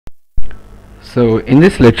So in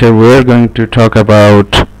this lecture we are going to talk about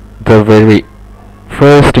the very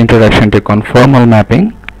first introduction to conformal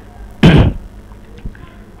mapping.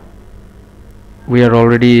 We are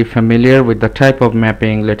already familiar with the type of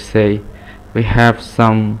mapping. Let's say we have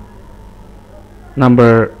some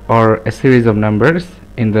number or a series of numbers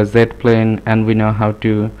in the z-plane and we know how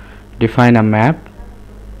to define a map.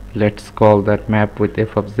 Let's call that map with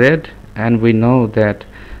f of z, and we know that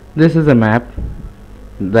this is a map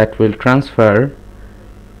that will transfer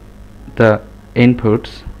the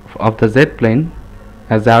inputs of the z-plane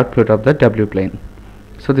as output of the w-plane.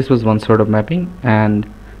 So this was one sort of mapping, and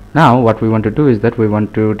now what we want to do is that we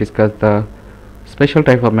want to discuss the special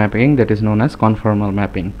type of mapping that is known as conformal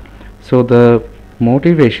mapping. So the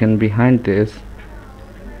motivation behind this,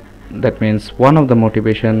 that means one of the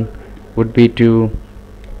motivation would be to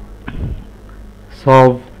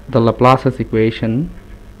solve the Laplace's equation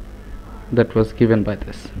that was given by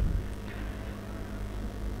this.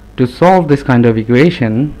 To solve this kind of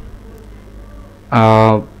equation,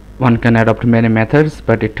 one can adopt many methods,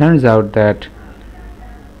 but it turns out that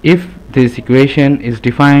if this equation is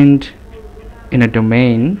defined in a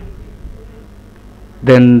domain,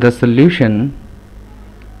 then the solution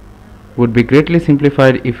would be greatly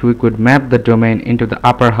simplified if we could map the domain into the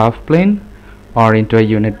upper half plane or into a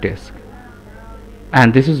unit disk.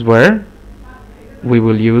 And this is where we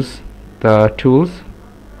will use the tools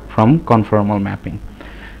from conformal mapping.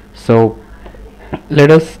 So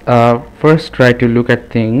let us first try to look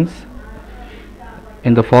at things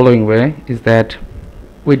in the following way, is that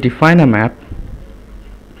we define a map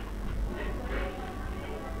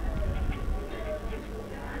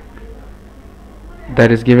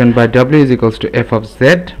that is given by w is equals to f of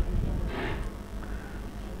z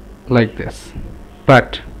like this,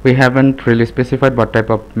 but we haven't really specified what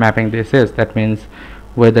type of mapping this is. That means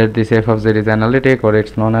whether this f of z is analytic or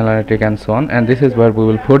it's non-analytic and so on, and this is where we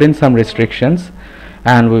will put in some restrictions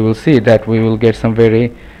and we will see that we will get some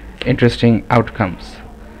very interesting outcomes.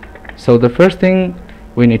 So the first thing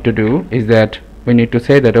we need to do is that we need to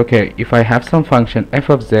say that, okay, if I have some function f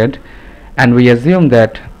of z and we assume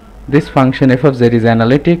that this function f of z is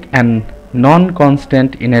analytic and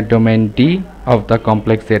non-constant in a domain D of the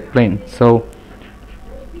complex z plane. So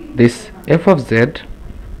this f of z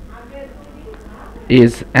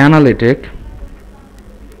is analytic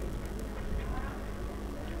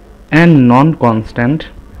and non-constant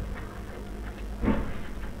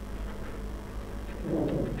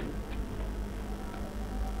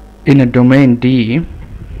in a domain D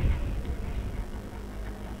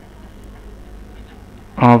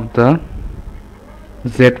of the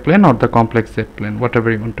z-plane or the complex z-plane, whatever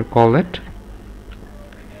you want to call it.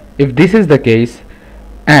 If this is the case,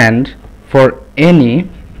 and for any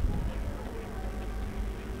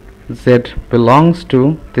z belongs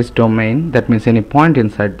to this domain, that means any point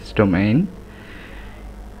inside this domain,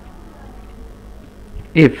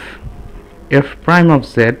 if f prime of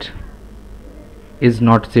z is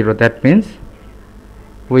not 0, that means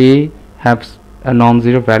we have a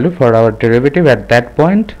non-zero value for our derivative at that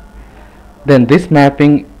point, then this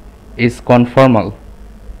mapping is conformal.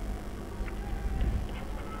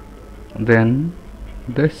 Then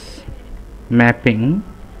this mapping,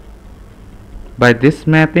 by this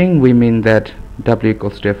mapping we mean that w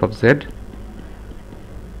equals to f of z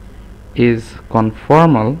is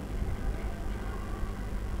conformal,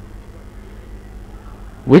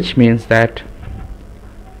 which means that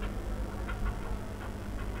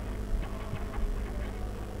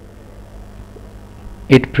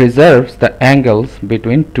it preserves the angles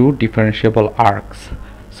between two differentiable arcs.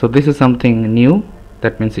 So this is something new,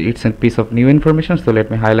 that means it's a piece of new information. So let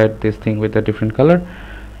me highlight this thing with a different color.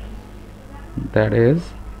 That is,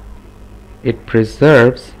 it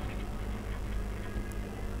preserves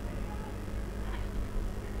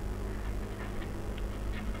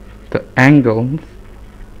the angles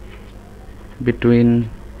between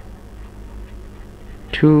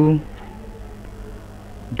two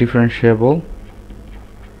differentiable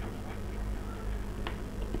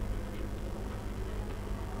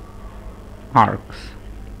arcs.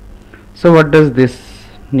 So what does this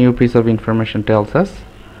new piece of information tells us?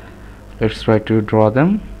 Let's try to draw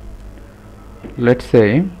them. Let's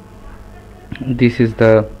say this is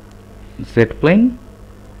the z-plane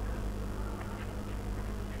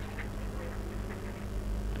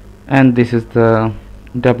and this is the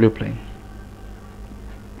w-plane,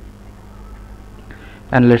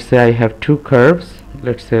 and let's say I have two curves.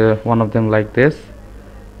 Let's say one of them like this,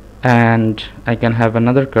 and I can have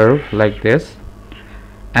another curve like this,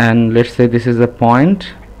 and let's say this is a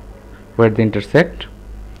point where they intersect,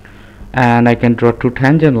 and I can draw two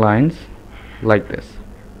tangent lines like this.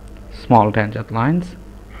 small tangent lines.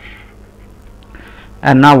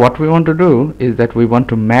 And now what we want to do is that we want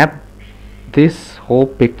to map this whole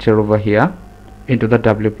picture over here into the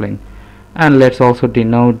W plane, and let's also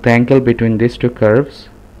denote the angle between these two curves,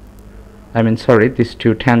 these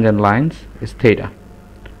two tangent lines is theta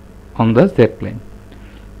on the Z plane.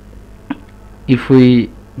 If we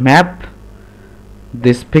map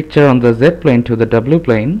this picture on the Z plane to the W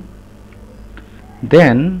plane,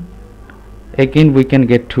 then again we can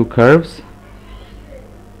get two curves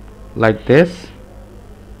like this,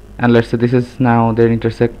 and let's say this is now their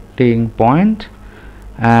intersecting point,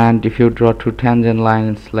 and if you draw two tangent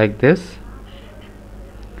lines like this,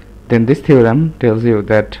 then this theorem tells you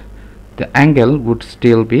that the angle would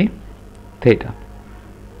still be theta.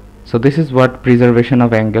 So this is what preservation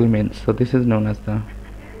of angle means. So this is known as the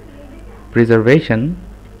preservation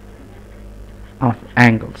of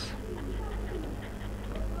angles.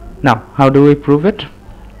 Now how do we prove it?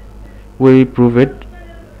 We prove it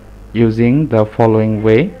using the following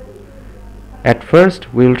way. At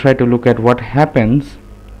first we will try to look at what happens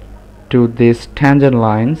to these tangent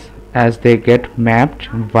lines as they get mapped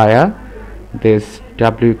via this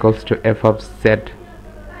W equals to f of z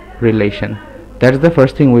relation. That is the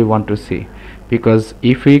first thing we want to see, because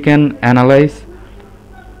if we can analyze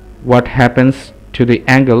what happens to the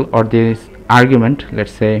angle or this argument,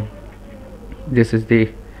 let's say this is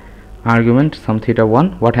the argument, some theta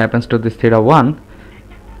 1, what happens to this theta 1,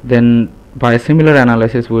 then by a similar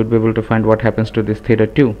analysis we would be able to find what happens to this theta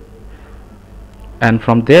 2, and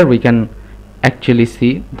from there we can actually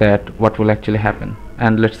see that what will actually happen.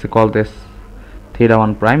 And let's call this theta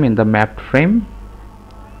 1 prime in the mapped frame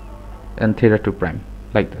and theta 2 prime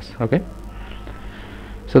like this. Okay,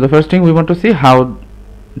 so the first thing we want to see, how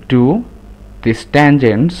do these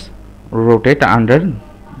tangents rotate under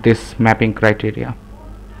this mapping criteria.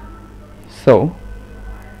 So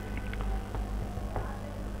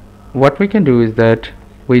what we can do is that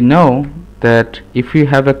we know that if we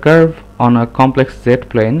have a curve on a complex Z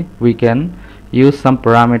plane, we can use some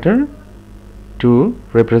parameter to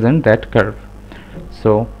represent that curve.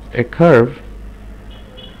 So a curve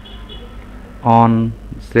on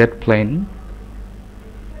Z plane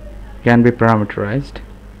can be parameterized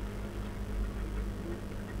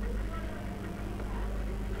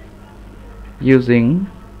using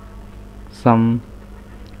some,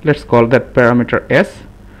 let's call that parameter S,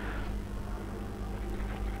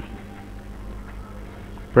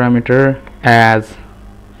 parameter as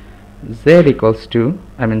z equals to,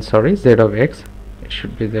 z of x, it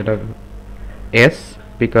should be z of s,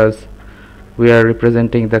 because we are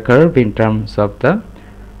representing the curve in terms of the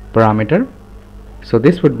parameter. So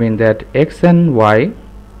this would mean that x and y,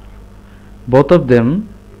 both of them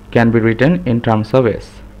can be written in terms of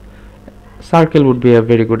s. Circle would be a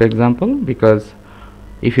very good example, because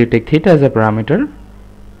if you take theta as a parameter,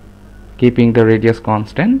 keeping the radius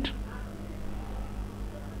constant,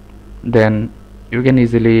 then you can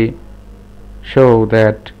easily show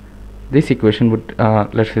that this equation would,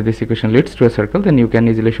 let's say this equation leads to a circle, then you can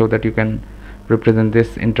easily show that you can represent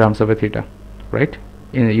this in terms of a theta, right,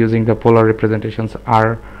 using the polar representations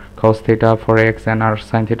r cos theta for x and r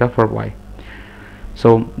sin theta for y.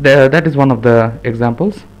 So that is one of the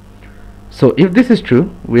examples. So if this is true,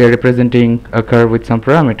 we are representing a curve with some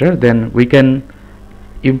parameter, then we can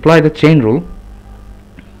imply the chain rule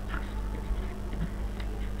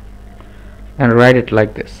and write it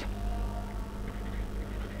like this.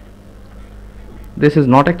 This is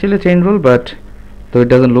not actually a chain rule, but though it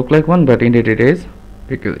doesn't look like one, but indeed it is,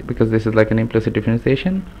 because this is like an implicit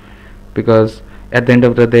differentiation, because at the end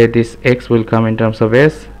of the day this x will come in terms of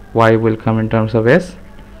s, y will come in terms of s.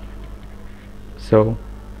 So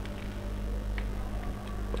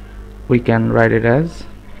we can write it as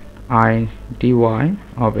I dy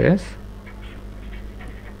of s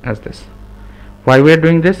as this. Why we are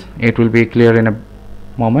doing this, it will be clear in a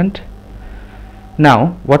moment.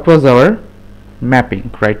 Now what was our mapping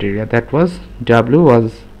criteria? That was W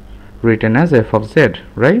was written as f of z,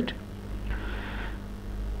 right?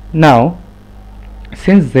 Now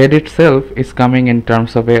since z itself is coming in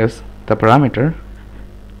terms of s, the parameter,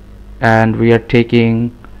 and we are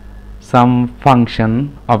taking some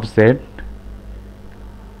function of z,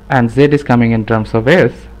 and z is coming in terms of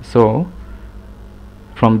s, so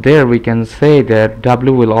from there we can say that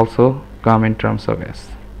W will also come in terms of s,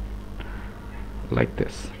 like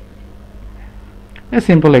this. A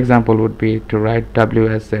simple example would be to write W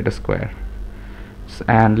as z square,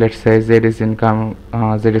 and let's say z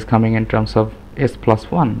is coming in terms of s plus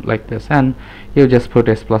 1, like this, and you just put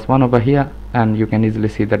s plus 1 over here, and you can easily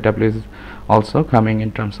see that W is also coming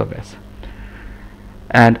in terms of s.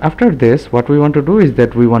 And after this, what we want to do is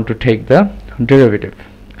that we want to take the derivative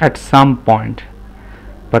at some point.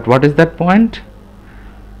 But what is that point?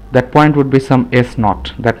 That point would be some s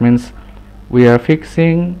naught. That means we are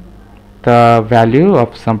fixing the value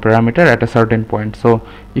of some parameter at a certain point. So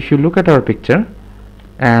if you look at our picture,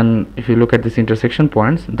 and if you look at this intersection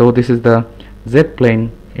points, though this is the z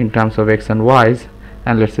plane in terms of x and y's,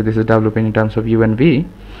 and let's say this is w plane in terms of u and v,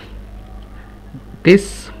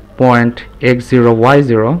 this point x0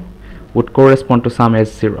 y0 would correspond to some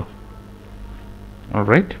s0.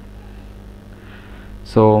 Alright,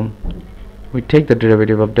 so we take the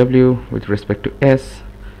derivative of w with respect to s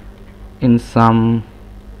in some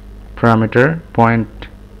parameter point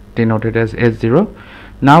denoted as s0.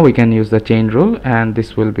 Now we can use the chain rule, and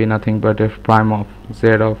this will be nothing but f prime of z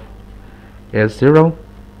of s0,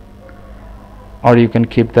 or you can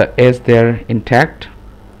keep the s there intact,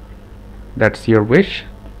 that's your wish,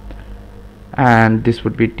 and this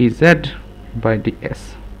would be dz by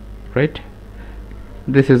ds, right?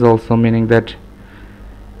 This is also meaning that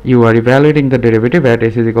you are evaluating the derivative at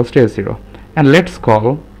s is equals to s0, and let's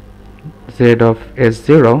call z of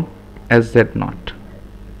s0 as z0.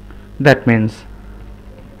 That means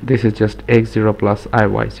this is just x0 plus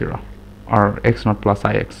iy0, or x0 plus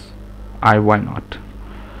ix iy0.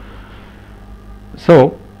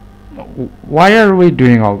 So why are we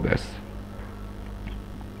doing all this?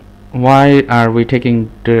 Why are we taking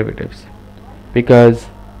derivatives? Because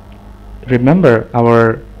remember,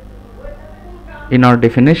 in our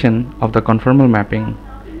definition of the conformal mapping,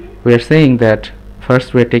 we are saying that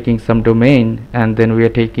first we are taking some domain, and then we are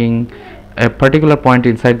taking a particular point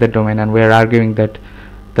inside the domain, and we are arguing that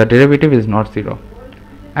the derivative is not zero,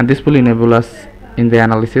 and this will enable us in the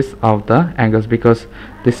analysis of the angles, because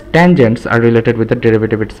these tangents are related with the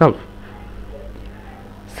derivative itself.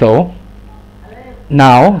 So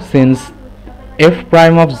now, since f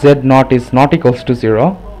prime of z0 is not equals to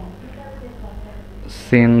 0,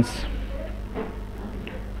 since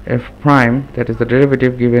f prime, that is the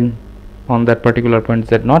derivative given on that particular point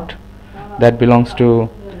z0, that belongs to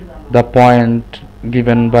the point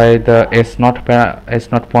given by the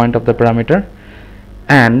s0 point of the parameter,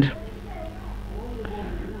 and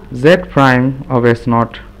z prime of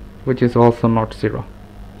s0, which is also not 0.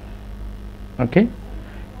 Okay,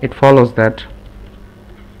 it follows that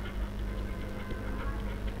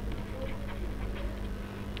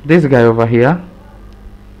this guy over here,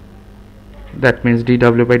 that means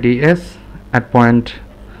dw by ds at point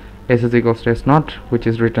s is equals to s0, which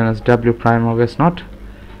is written as w prime of s0,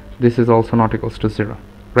 this is also not equals to 0,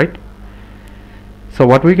 right? So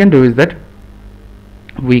what we can do is that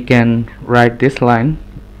we can write this line,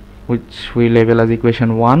 which we label as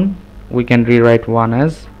equation 1. We can rewrite 1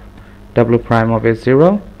 as w prime of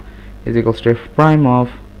s0 is equals to f prime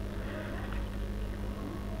of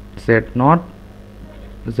z0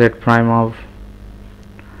 z prime of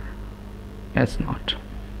s0,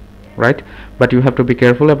 right? But you have to be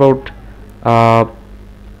careful about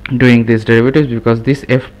doing these derivatives, because this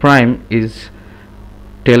f prime is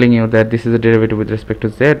telling you that this is a derivative with respect to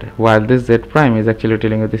z, while this z prime is actually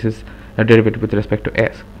telling you this is a derivative with respect to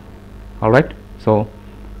s. Alright, so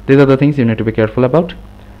these are the things you need to be careful about.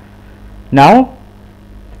 Now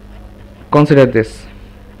consider this,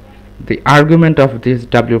 the argument of this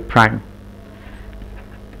w prime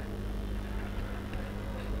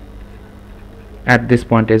at this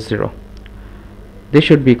point is 0. This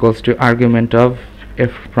should be equals to argument of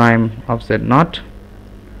f prime of z0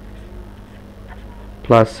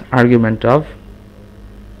 plus argument of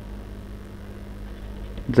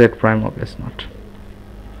z prime of s0.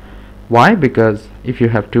 Why? Because if you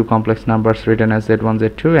have two complex numbers written as z1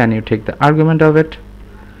 z2 and you take the argument of it,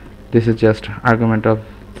 this is just argument of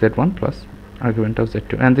z1 plus argument of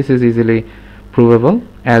z2, and this is easily provable,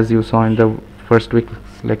 as you saw in the first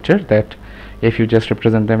week's lecture, that if you just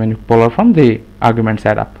represent them in polar form, the arguments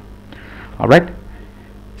add up. Alright,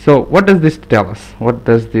 so what does this tell us? What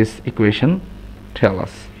does this equation tell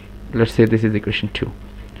us? Let's say this is equation 2.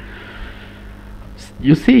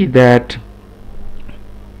 You see that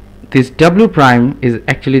this w prime is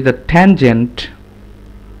actually the tangent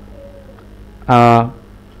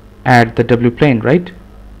at the w plane, right?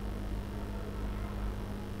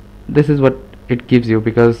 This is what it gives you,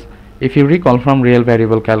 because if you recall from real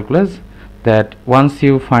variable calculus, that once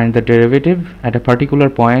you find the derivative at a particular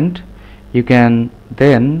point, you can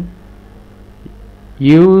then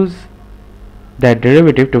use that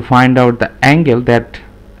derivative to find out the angle that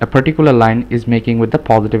a particular line is making with the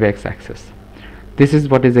positive x-axis. This is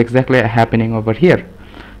what is exactly happening over here.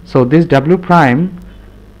 So this w prime,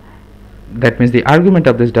 that means the argument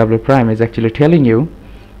of this w prime, is actually telling you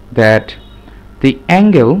that the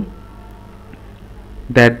angle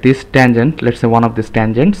that this tangent, let's say one of these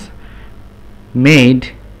tangents,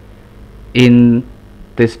 made in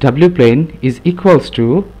this W plane is equals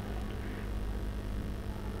to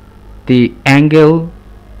the angle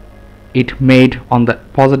it made on the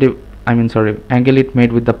positive, angle it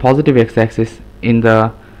made with the positive x-axis in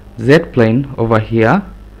the Z plane over here,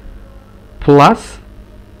 plus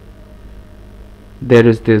there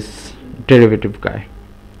is this derivative guy.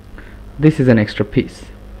 This is an extra piece.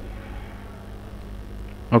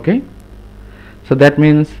 Okay, so that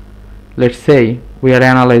means, let's say we are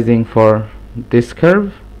analyzing for this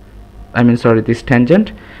curve, this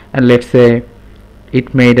tangent, and let's say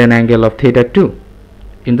it made an angle of theta 2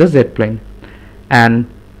 in the Z plane, and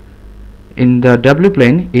in the W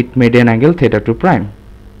plane it made an angle theta 2 prime.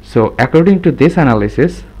 So according to this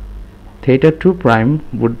analysis, theta 2 prime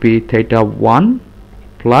would be theta 1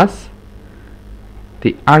 plus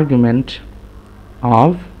the argument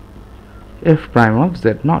of f prime of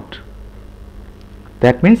Z naught.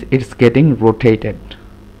 That means it's getting rotated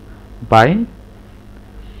by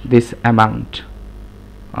this amount.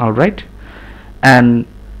 Alright, and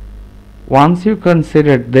once you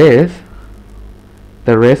consider this,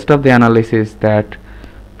 the rest of the analysis that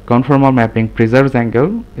conformal mapping preserves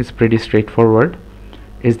angle is pretty straightforward.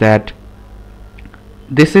 Is that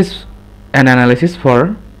this is an analysis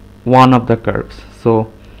for one of the curves.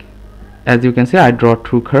 So as you can see, I draw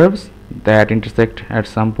two curves that intersect at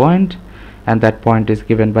some point, and that point is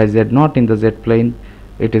given by Z naught in the Z plane.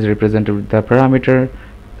 It is represented with the parameter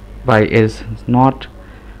by S naught,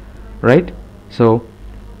 right? So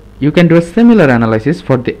you can do a similar analysis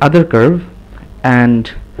for the other curve,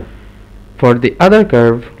 and for the other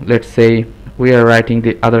curve, let's say we are writing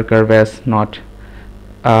the other curve as not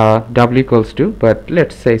W equals to, but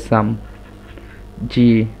let's say some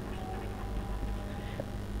G.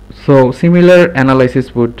 So similar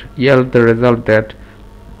analysis would yield the result that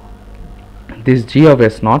this G of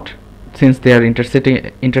S naught, since they are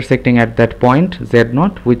intersecting at that point Z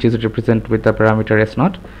naught, which is represented with the parameter S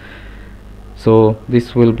naught, so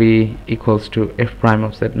this will be equals to f prime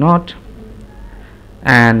of Z naught,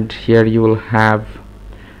 and here you will have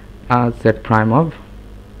Z prime of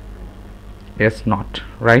S naught,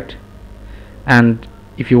 right? And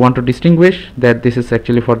if you want to distinguish that this is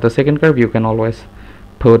actually for the second curve, you can always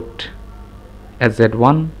put as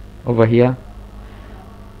Z1 over here.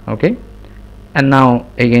 Okay, and now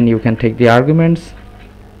again you can take the arguments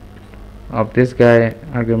of this guy.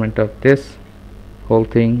 Argument of this whole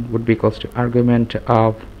thing would be equals to argument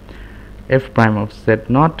of f prime of Z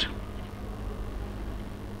naught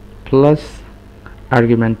plus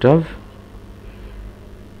argument of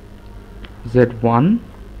Z1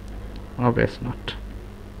 of S naught.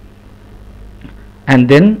 And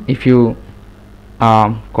then if you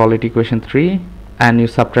call it equation 3 and you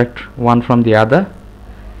subtract one from the other,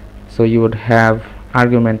 so you would have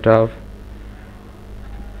argument of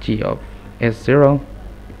G of S0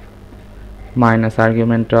 minus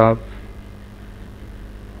argument of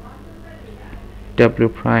W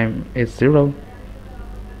prime S0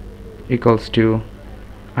 equals to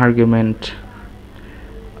argument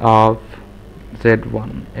of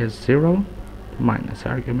Z1 S0 minus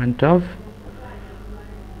argument of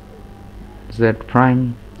Z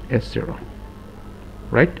prime S0,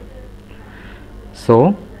 right?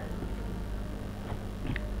 So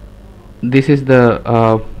this is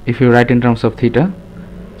the if you write in terms of theta,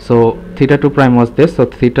 so theta 2 prime was this, so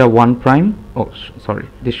theta 1 prime, sorry,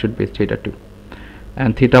 this should be theta 2,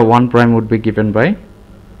 and theta 1 prime would be given by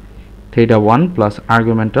theta 1 plus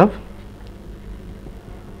argument of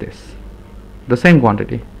this, the same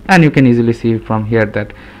quantity. And you can easily see from here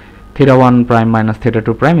that theta 1 prime minus theta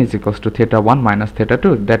 2 prime is equals to theta 1 minus theta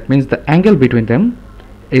 2. That means the angle between them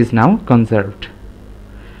is now conserved.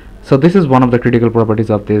 So this is one of the critical properties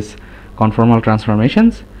of these conformal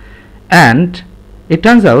transformations, and it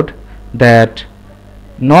turns out that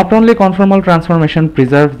not only conformal transformation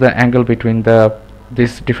preserves the angle between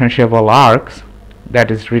these differentiable arcs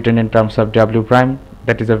that is written in terms of W prime,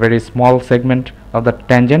 that is a very small segment of the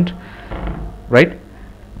tangent, right,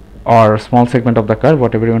 or small segment of the curve,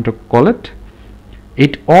 whatever you want to call it.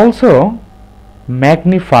 It also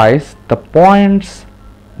magnifies the points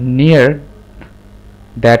near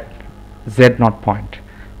that Z0 point.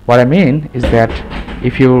 What I mean is that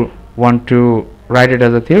if you want to write it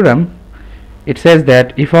as a theorem, it says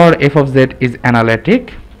that if our f of z is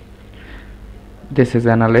analytic, this is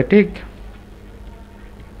analytic,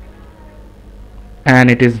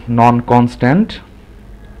 and it is non-constant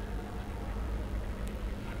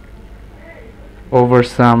over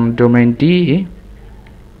some domain D,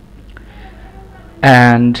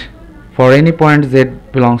 and for any point z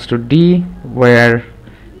belongs to D where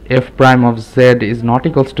f prime of z is not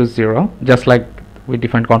equals to 0, just like we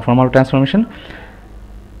defined conformal transformation,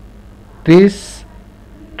 this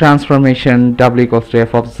transformation W equals to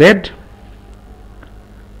f of z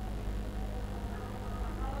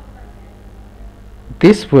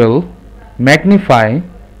this will magnify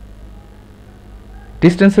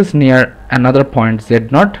distances near another point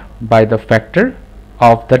z0 by the factor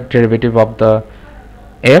of the derivative of the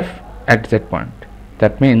f at z point.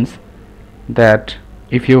 That means that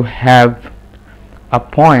if you have a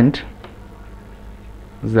point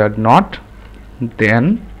z0,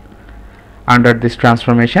 then under this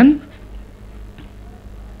transformation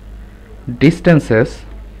distances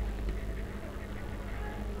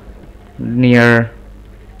near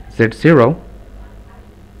z0,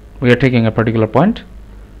 we are taking a particular point,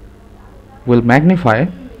 will magnify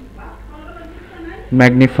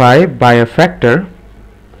by a factor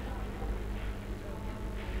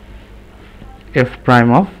f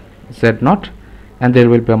prime of z0, and there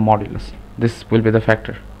will be a modulus. This will be the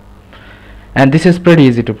factor, and this is pretty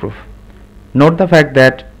easy to prove. Note the fact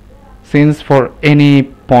that since for any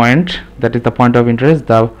point that is the point of interest,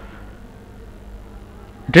 the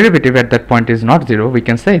derivative at that point is not 0, we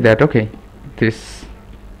can say that okay, this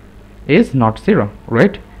is not 0,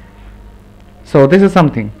 right? So this is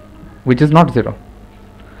something which is not 0.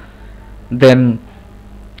 Then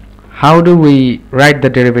how do we write the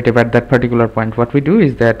derivative at that particular point? What we do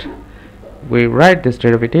is that we write this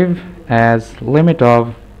derivative as limit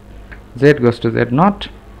of z goes to z0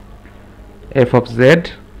 f of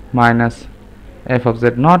z minus f of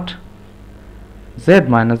z0 z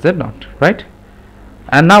minus z0, right?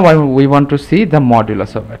 And now we want to see the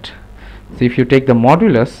modulus of it. So if you take the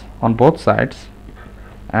modulus on both sides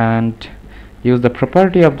and use the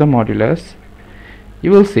property of the modulus,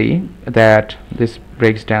 you will see that this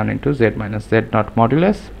breaks down into z minus z0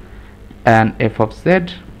 modulus and f of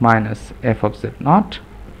z minus f of z0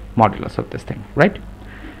 modulus of this thing, right?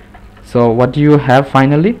 So what do you have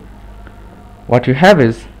finally? What you have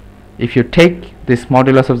is, if you take this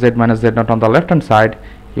modulus of z minus z0 on the left hand side,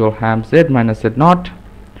 you will have z minus z0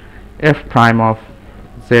 f prime of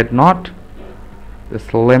z0,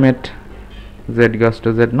 this limit z goes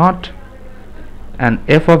to z0, and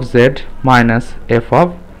f of z minus f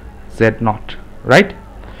of z0, right?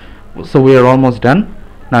 So we are almost done.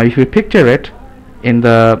 Now if you picture it in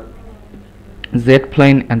the z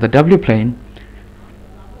plane and the w plane,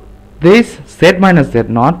 this z minus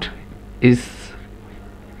z0 is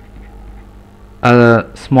a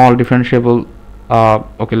small differentiable,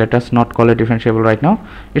 okay, let us not call it differentiable right now,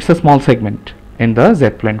 it's a small segment in the z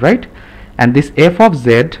plane, right? And this f of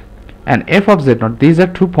z and f of z0, these are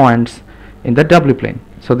 2 points in the w plane.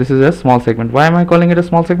 So this is a small segment. Why am I calling it a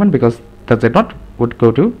small segment? Because the z0 would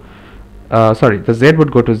go to the z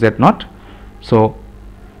would go to z0, so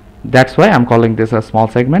that's why I'm calling this a small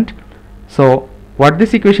segment. So what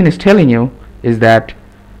this equation is telling you is that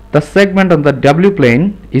the segment on the w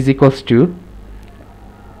plane is equals to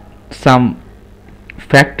some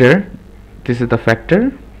factor, this is the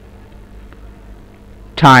factor,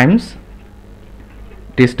 times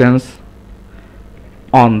distance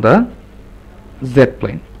on the z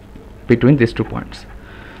plane between these 2 points.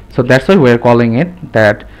 So that's why we are calling it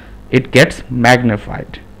that it gets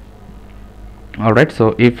magnified. Alright,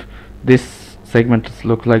 so if this segment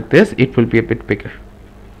looks like this, it will be a bit bigger,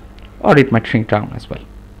 or it might shrink down as well.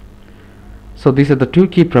 So these are the 2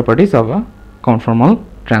 key properties of a conformal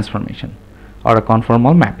transformation or a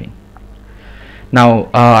conformal mapping. Now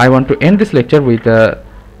I want to end this lecture with a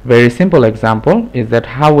very simple example, is that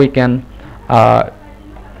how we can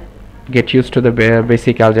get used to the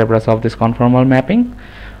basic algebras of this conformal mapping.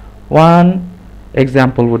 One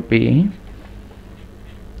example would be,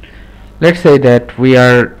 let's say that we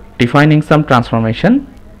are defining some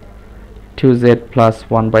transformation 2z plus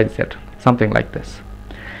 1 by z, something like this,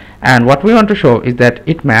 and what we want to show is that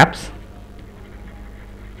it maps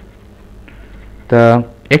the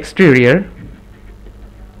exterior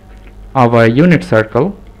of a unit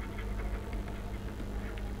circle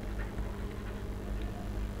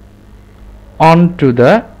onto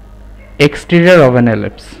the exterior of an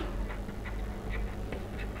ellipse.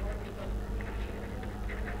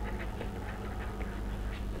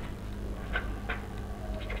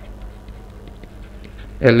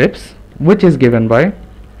 Ellipse which is given by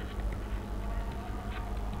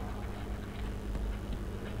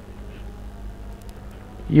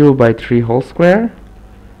u by 3 whole square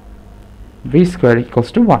v square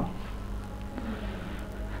equals to 1.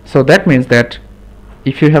 So that means that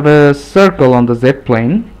if you have a circle on the z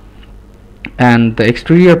plane and the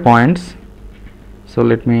exterior points, so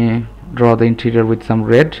let me draw the interior with some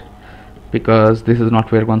red, because this is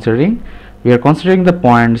not we are considering. We are considering the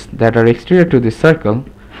points that are exterior to this circle,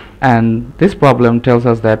 and this problem tells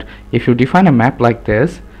us that if you define a map like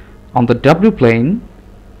this on the W plane,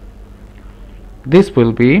 this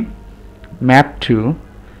will be mapped to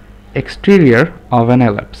exterior of an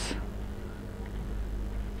ellipse.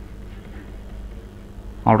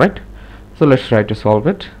 Alright, so let's try to solve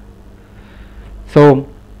it. So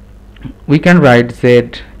we can write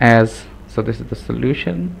Z as, so this is the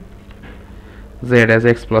solution, Z as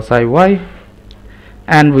x plus iy,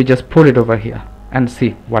 and we just put it over here and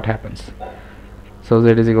see what happens. So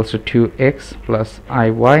Z is equals to 2x plus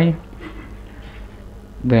iy,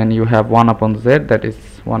 then you have 1 upon Z, that is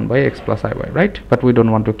 1 by x plus iy, right? But we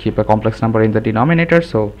don't want to keep a complex number in the denominator,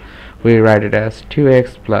 so we write it as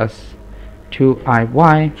 2x plus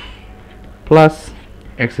 2iy plus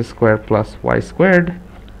x squared plus y squared,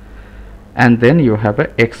 and then you have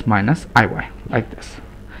a x minus iy like this.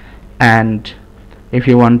 And if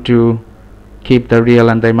you want to keep the real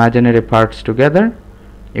and the imaginary parts together,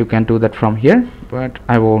 you can do that from here, but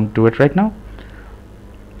I won't do it right now.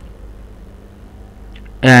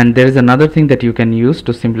 And there is another thing that you can use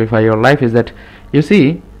to simplify your life, is that you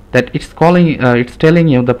see that it's telling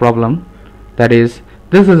you the problem, that is,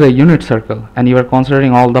 this is a unit circle and you are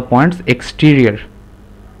considering all the points exterior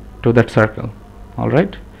to that circle.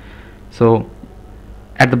 Alright, so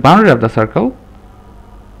at the boundary of the circle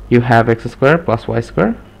you have x squared plus y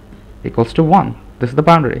squared equals to 1. This is the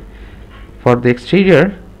boundary. For the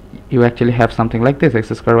exterior you actually have something like this, x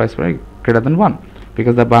squared y squared greater than 1,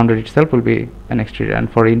 because the boundary itself will be an exterior,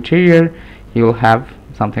 and for interior you will have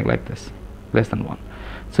something like this, less than 1.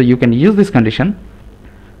 So you can use this condition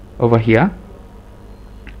over here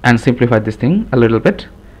and simplify this thing a little bit.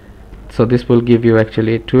 So this will give you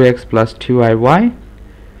actually 2x plus 2iy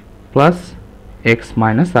plus x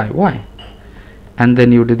minus iy, and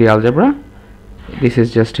then you do the algebra. This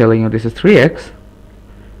is just telling you this is 3x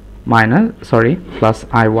plus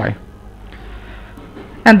iy,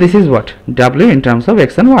 and this is what w in terms of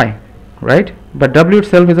x and y, right? But w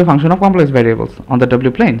itself is a function of complex variables on the w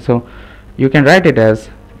plane, so you can write it as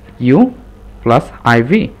u plus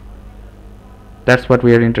iv. That's what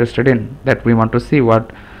we are interested in, that we want to see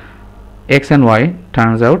what x and y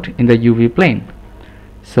turns out in the uv plane.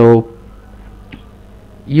 So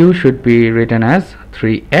u should be written as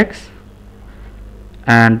 3x,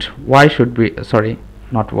 and y should be, sorry,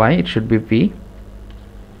 not y, it should be v,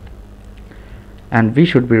 and v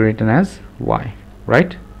should be written as y,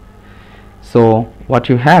 right? So what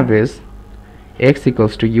you have is x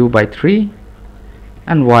equals to u by 3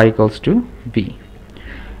 and y equals to v.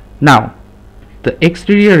 Now the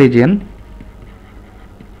exterior region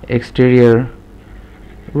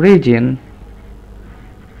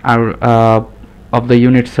are of the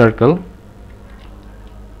unit circle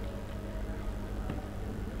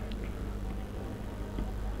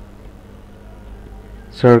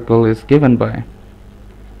is given by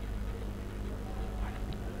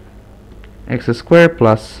x squared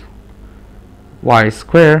plus y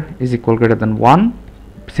squared is equal greater than 1,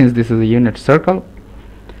 since this is a unit circle,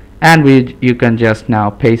 and you can just now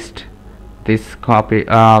paste this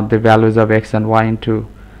the values of x and y into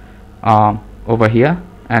over here,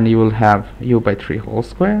 and you will have u by 3 whole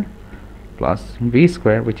square plus v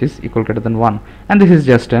square, which is equal greater than 1, and this is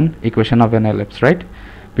just an equation of an ellipse, right?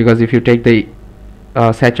 Because if you take the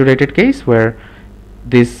saturated case where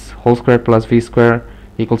this whole square plus v square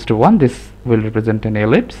equals to 1, this will represent an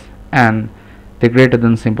ellipse, and the greater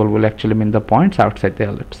than symbol will actually mean the points outside the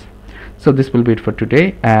ellipse. So this will be it for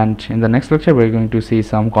today, and in the next lecture we're going to see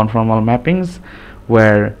some conformal mappings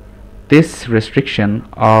where this restriction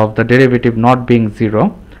of the derivative not being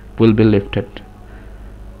 0 will be lifted.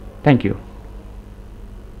 Thank you.